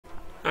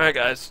Alright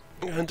guys,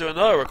 I'm gonna do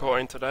another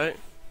recording today.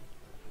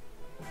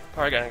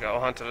 Probably gonna go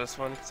hunt to this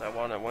one because I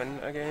want to win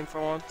a game for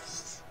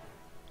once.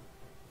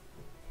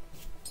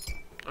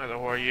 Either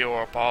were you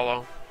or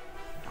Apollo.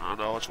 I don't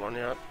know which one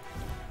yet.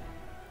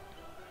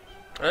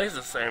 I think it's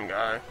the same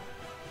guy.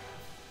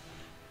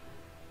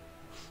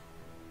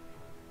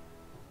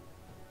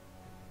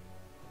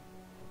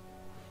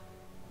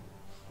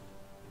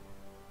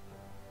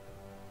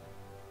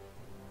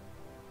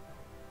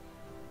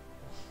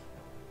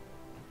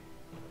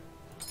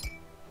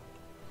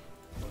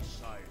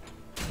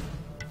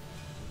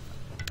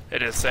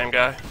 It is the same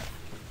guy.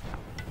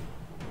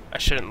 I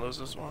shouldn't lose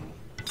this one.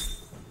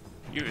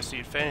 You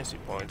received fantasy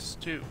points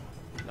too.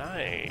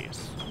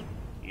 Nice.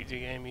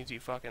 Easy game, easy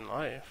fucking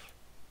life.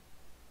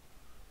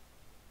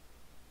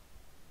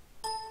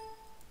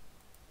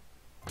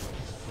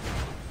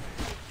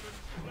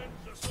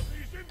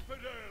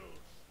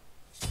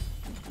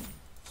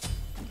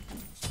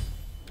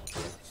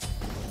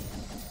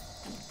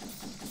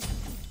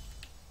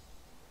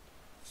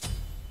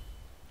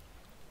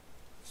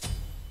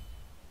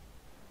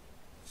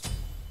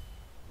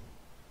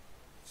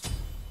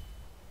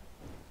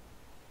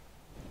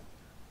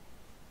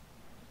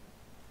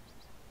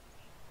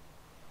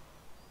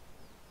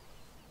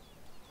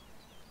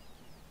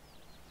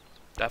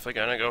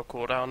 Definitely gonna go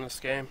cool down this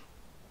game.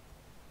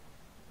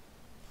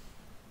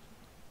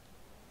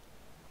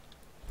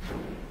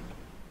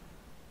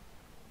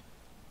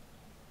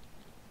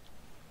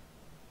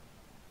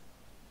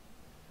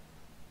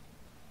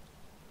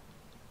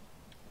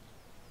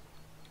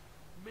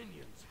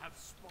 Minions have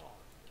spawned.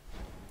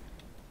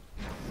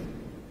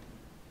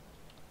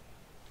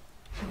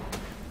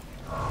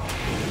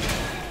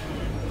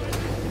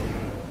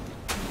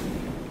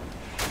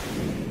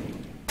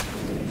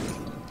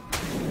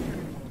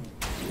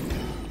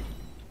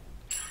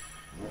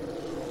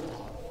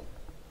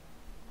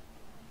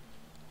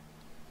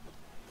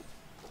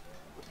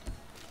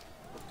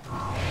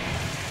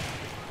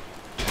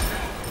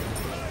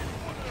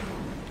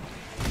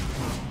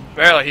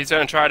 Barely, he's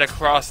gonna try to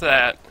cross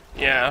that.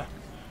 Yeah.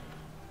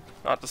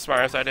 Not the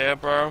smartest idea,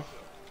 bro.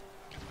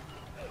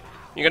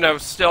 You're gonna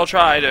still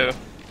try to.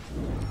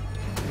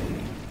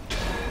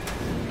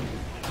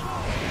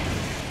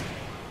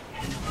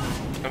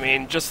 I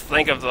mean, just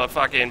think of the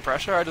fucking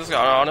pressure I just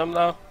got on him,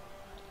 though.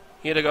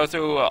 He had to go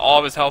through all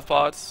of his health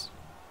pots.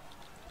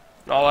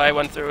 And all I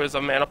went through is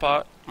a mana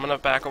pot. I'm gonna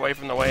back away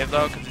from the wave,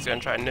 though, because he's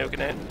gonna try nuking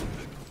it.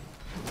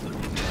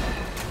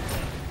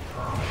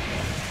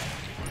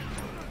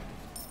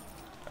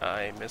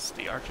 I missed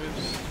the archers.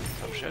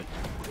 Oh shit.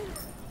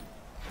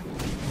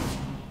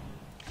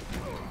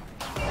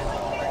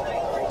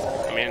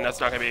 I mean, that's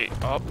not gonna be.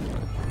 Oh,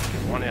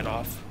 get one hit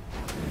off.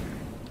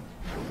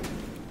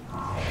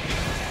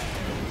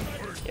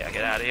 Yeah,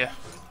 get out of here.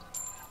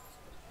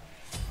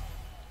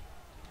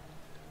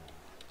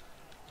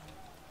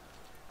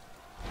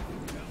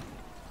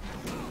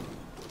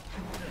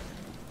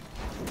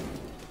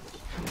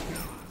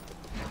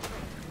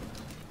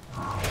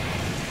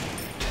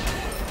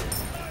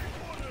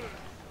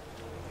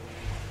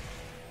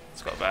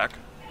 Let's go back.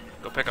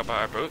 Go pick up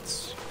our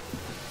boots.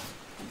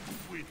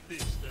 With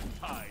this, the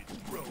tides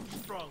grow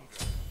stronger.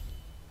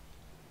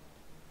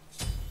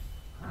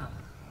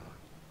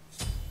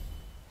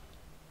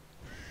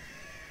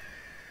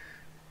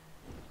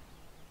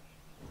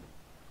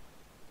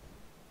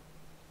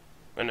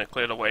 We're gonna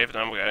clear the wave, and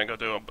then we're gonna go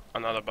do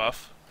another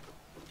buff.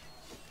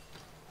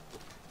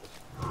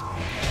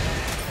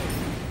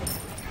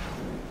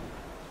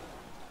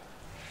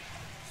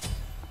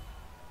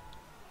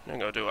 And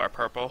go do our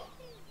purple.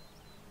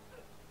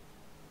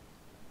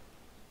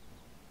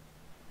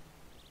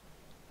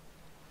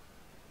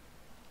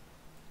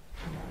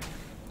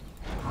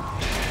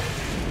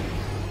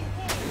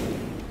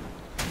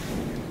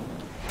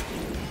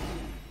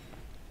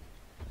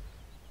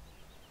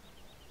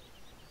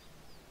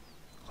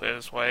 Clear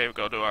this wave,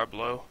 go do our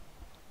blue.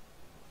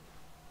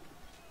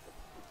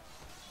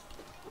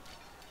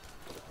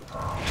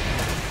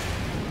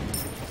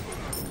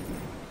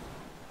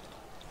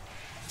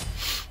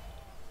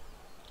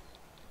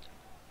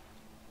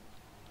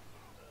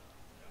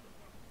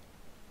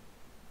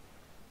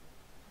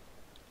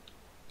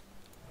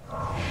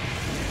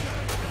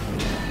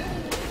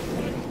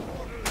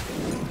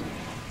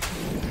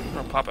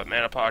 Pop a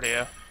mana pot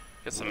here,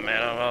 get some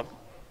mana up,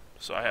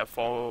 so I have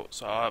full.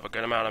 So I'll have a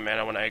good amount of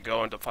mana when I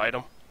go in to fight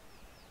him.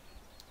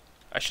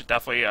 I should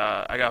definitely.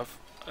 I got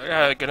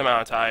a good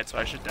amount of tide, so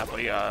I should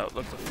definitely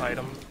look to fight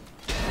him.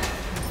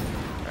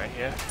 Right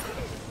here.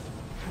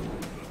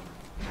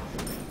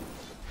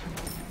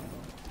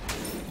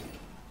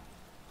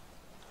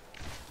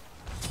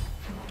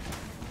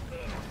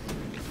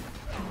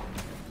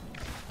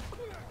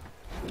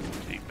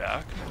 Deep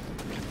back.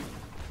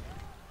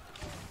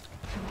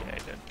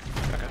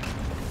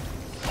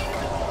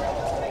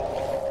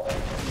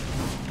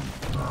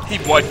 He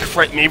would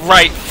crit me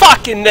right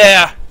fucking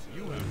there!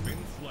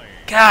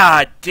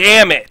 God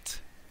damn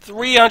it!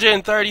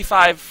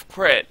 335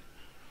 crit.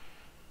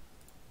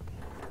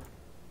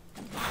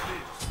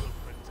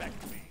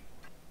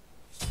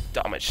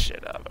 dumbest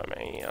shit ever,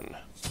 man.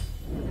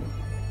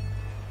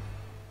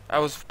 I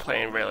was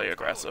playing really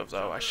aggressive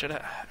though. I should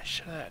have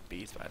had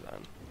beats by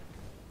then.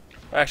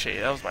 Actually,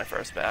 that was my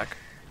first back.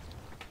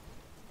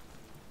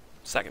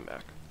 Second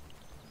back.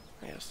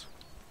 Yes.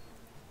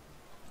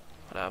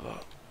 Whatever.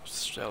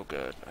 Still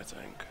good, I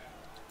think.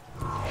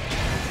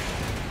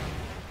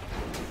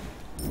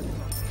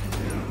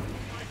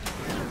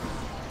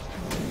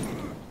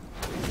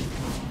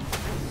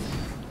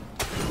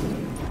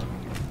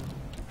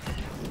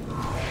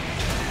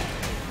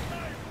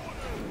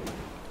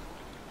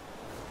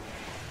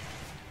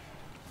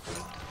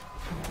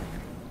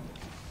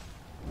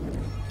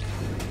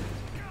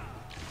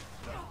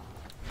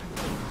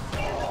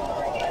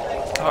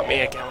 Caught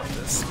me again with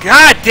this.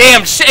 God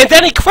damn shit! And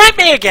then he crit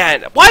me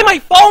again! Why am I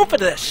falling for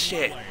this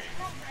shit?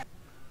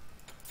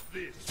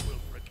 This will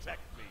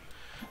protect me.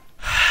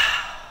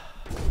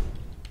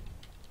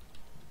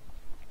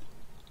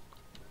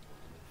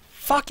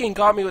 Fucking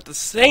got me with the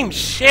same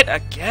shit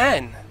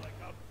again!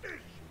 Like a fish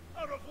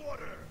out of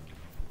water.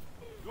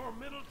 Your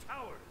middle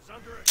tower is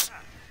under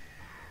attack.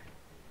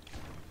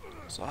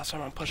 It's the last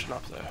time I'm pushing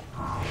up there.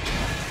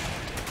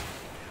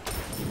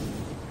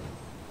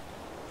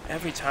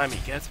 Every time he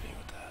gets me with that.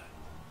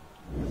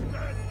 Stand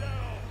down.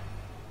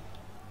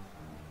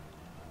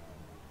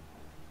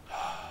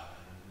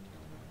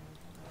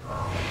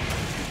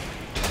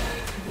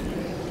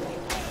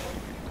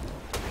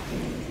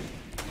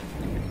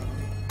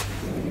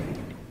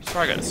 He's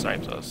probably gonna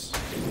snipe us.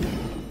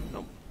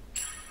 Nope.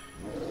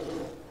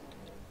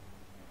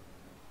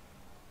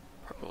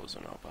 Purple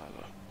isn't up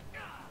either.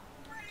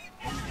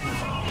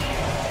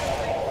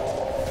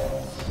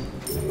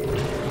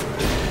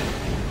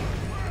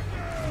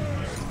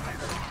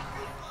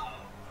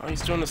 Oh,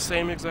 he's doing the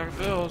same exact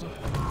build.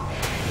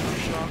 I'm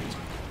shocked.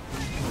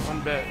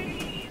 One bit.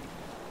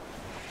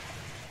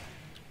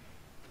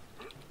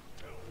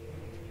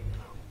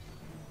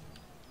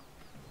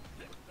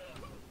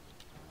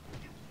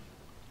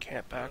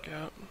 Can't back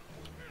out.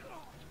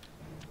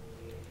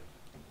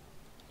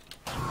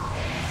 I don't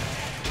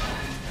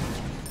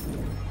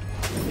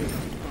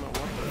know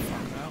what the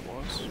fuck that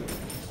was.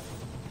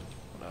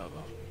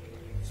 Whatever.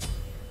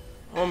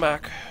 I'm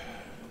back.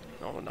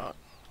 No, we're not.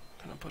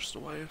 Gonna push the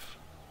wave.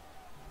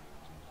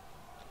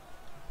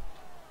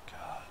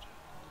 God.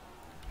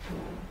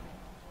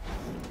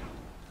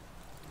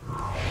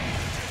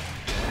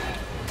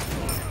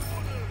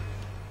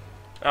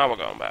 Now we're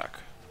going back.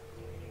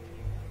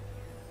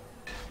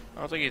 I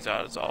don't think he's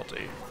out his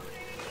ulti.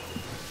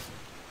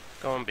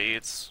 Going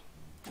beats.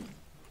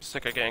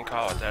 Sick of getting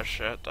caught with that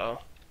shit, though.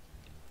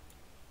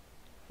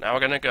 Now we're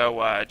gonna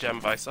go,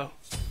 Gem Viso.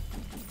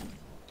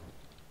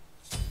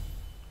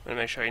 Gonna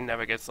make sure he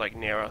never gets, like,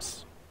 near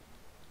us.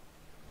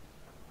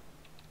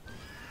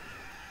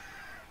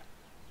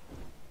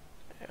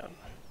 And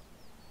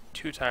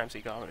 2 times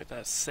he got me with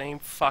that same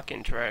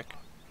fucking trick.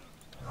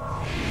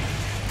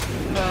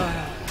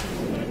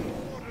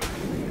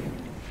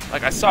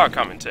 Like, I saw it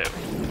coming, too.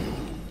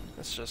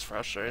 It's just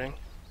frustrating.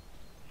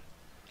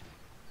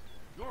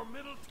 Your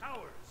middle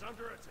tower is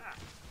under attack.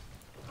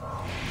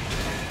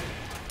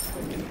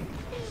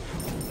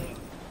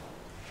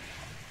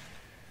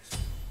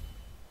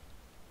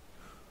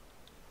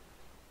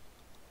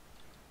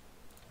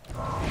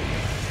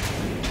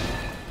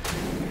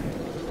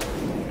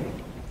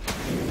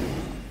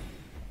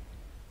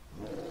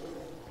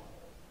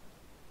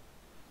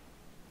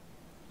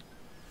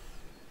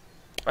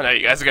 I know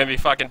you guys are gonna be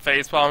fucking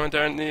facepalming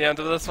during the end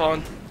of this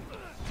one.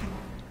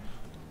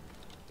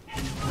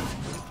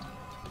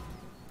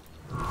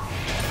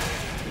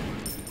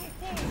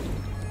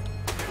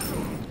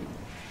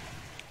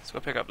 Let's go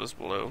pick up this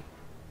blue.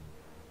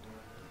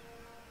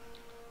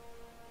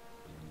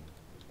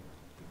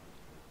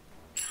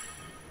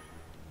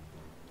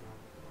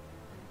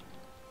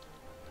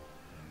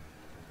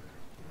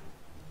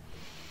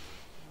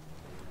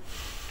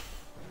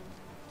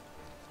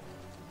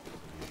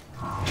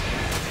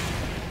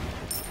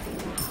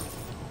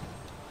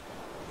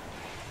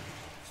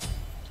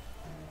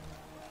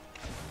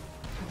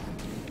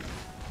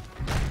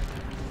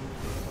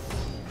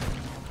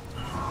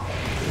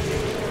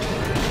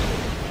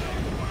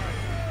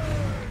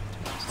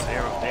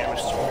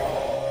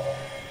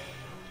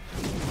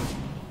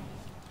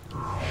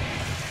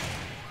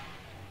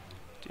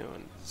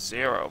 Doing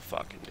 0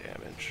 fucking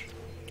damage.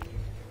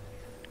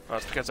 Well,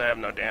 that's because I have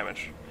no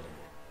damage.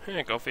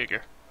 Yeah, go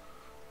figure.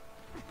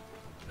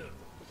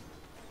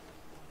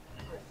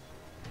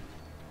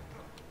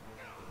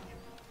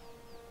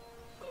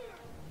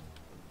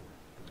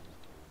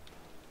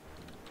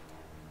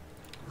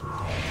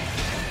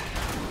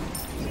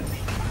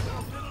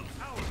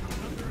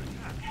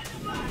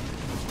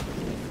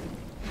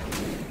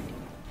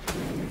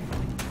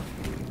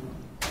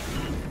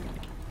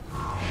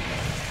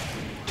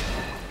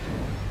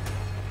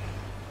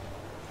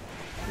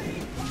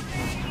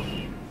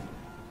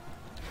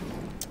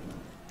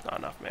 Not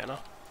enough mana.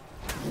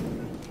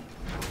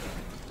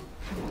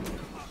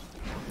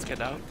 Let's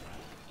get out.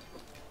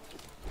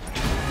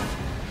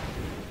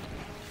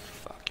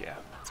 Fuck yeah.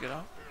 Let's get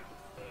out.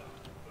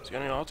 he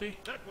got any ulti?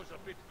 That was a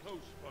bit close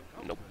for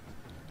comfort. Nope.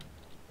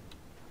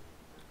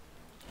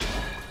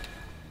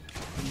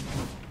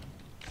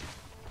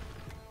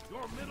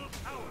 Your middle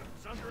tower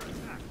is under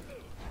attack.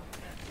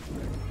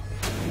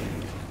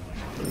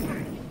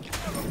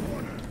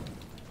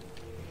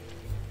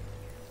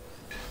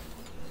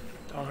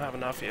 Don't have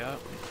enough yet.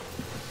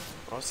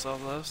 I'll sell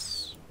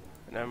this,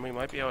 and then we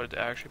might be able to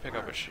actually pick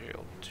up a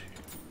shield too.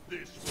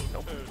 This will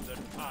Nope. turn the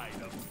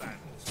tide of battle.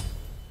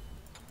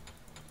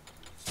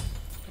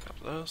 Pick up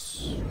this.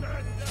 Stand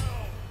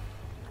down!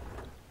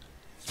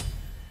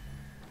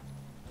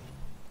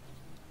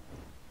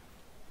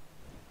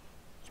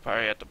 It's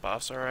probably at the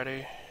buffs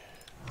already.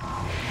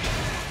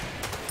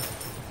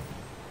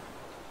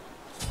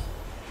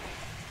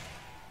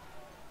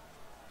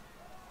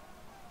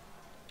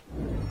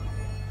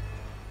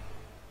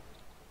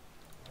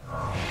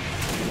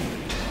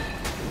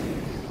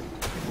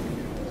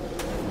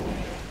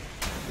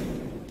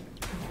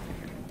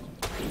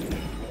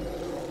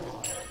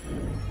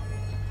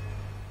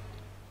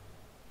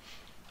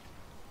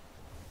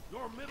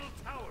 Your middle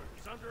tower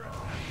is under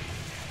attack.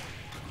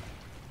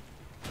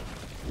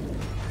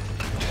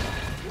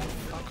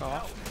 Fuck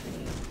off.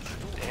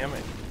 Damn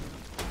it.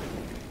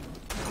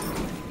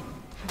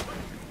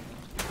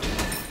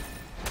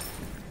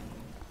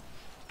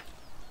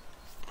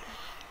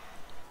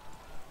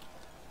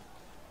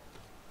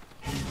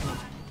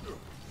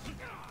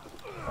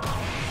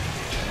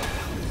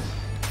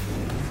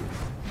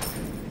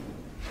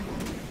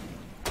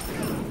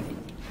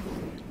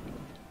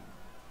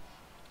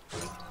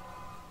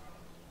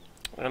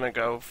 I'm gonna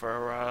go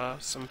for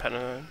some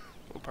pennant.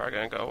 We're probably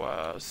gonna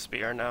go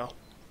spear now.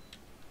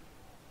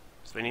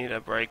 So we need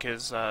to break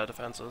his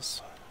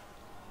defenses.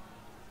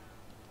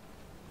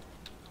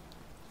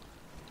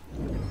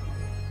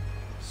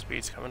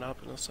 Speed's coming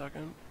up in a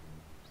second.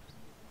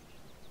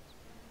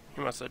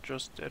 He must have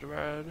just did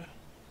red.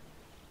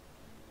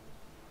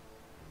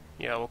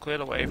 Yeah, we'll clear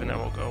the wave and then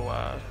we'll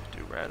go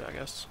do red, I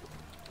guess.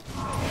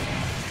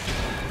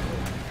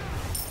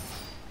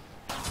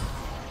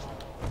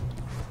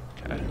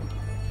 Okay.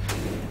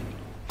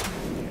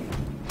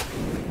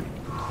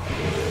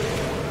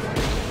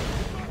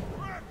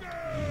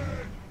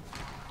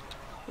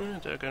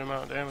 Did a good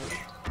amount of damage.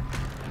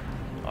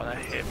 Oh, that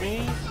hit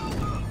me?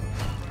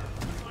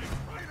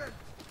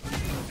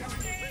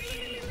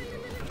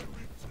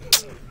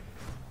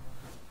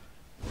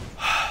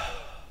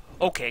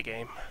 Okay,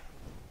 game.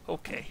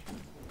 Okay.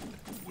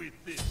 With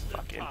this, the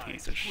Fucking tide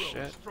piece of grows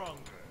shit. stronger.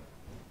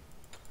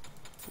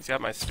 He's got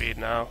my speed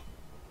now.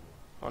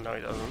 Oh no,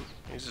 he doesn't.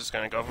 He's just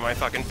gonna go for my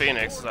fucking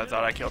Phoenix, 'cause I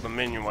thought I killed the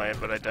minion wave,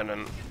 but I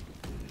didn't.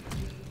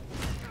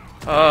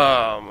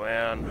 Oh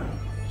man.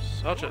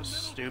 Such a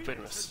stupid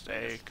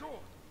mistake.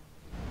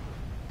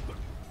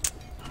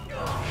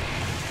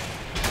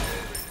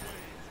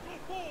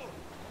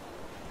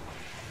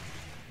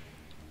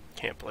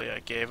 Can't believe I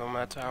gave him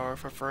that tower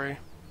for free.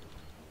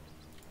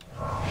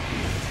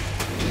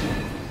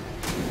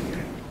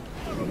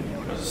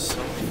 This is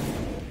so... I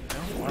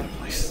don't want to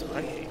play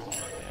Smite anymore,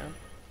 man.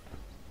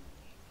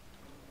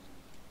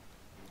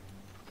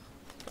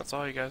 That's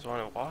all you guys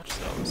want to watch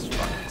though, is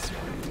fucking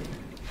Smite.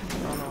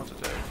 I don't know what to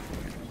do.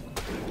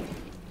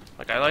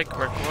 Like, I like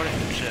recording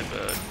and shit,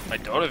 but my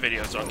Dota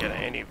videos don't get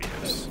any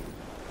views.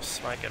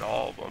 Smite get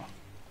all of them.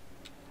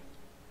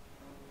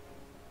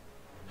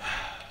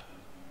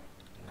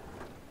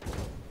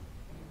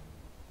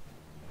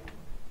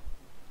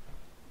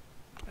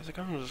 I think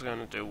I'm just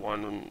gonna do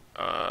one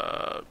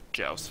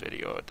joust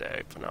video a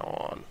day from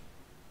now on.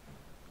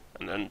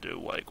 And then do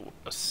like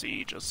a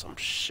siege or some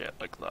shit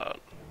like that.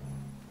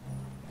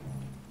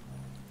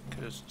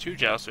 Cause 2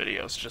 joust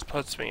videos just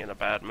puts me in a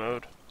bad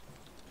mood.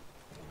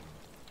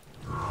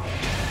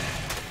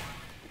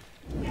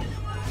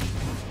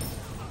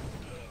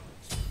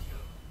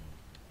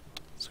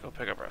 Let's go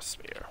pick up our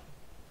spear.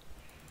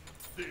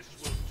 This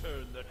will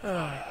turn the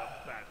tide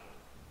of battle.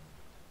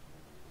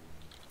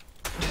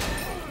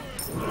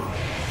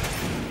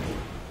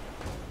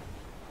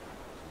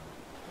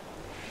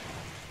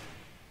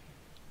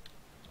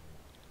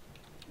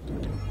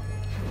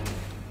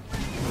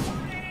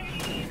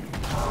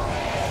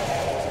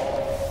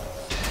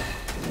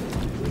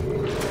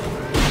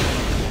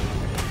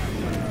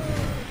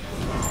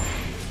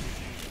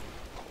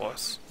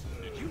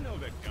 Did you know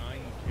that guy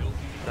who killed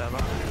you?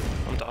 Whatever.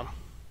 I'm done.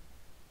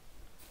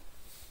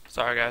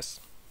 Sorry guys.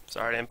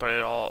 Sorry I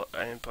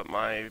didn't put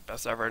my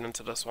best effort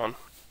into this one.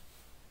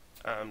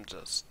 I'm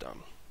just done.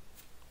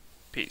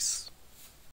 Peace.